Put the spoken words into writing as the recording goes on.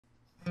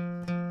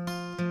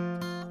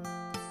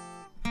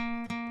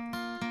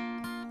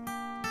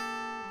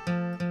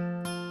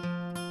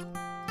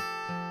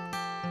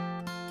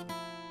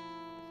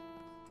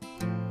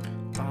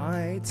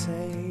I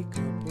take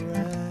a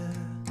breath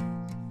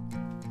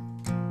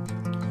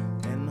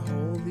and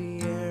hold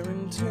the air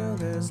until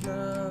there's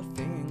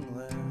nothing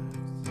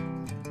left.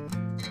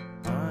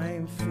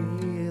 I'm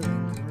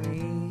feeling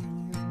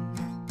green,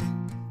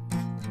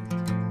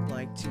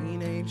 like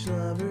teenage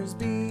lovers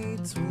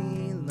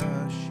between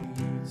the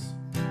sheets.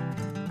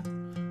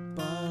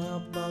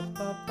 Ba ba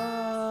ba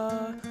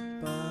ba,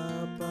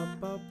 ba ba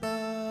ba ba,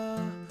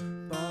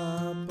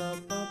 ba ba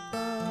ba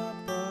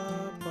ba,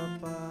 ba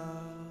ba.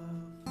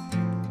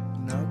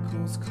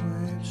 Knuckles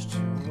clenched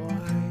too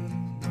wide,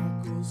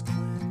 knuckles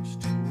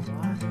clenched too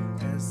wide,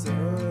 as the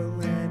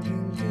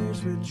landing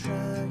gears retract.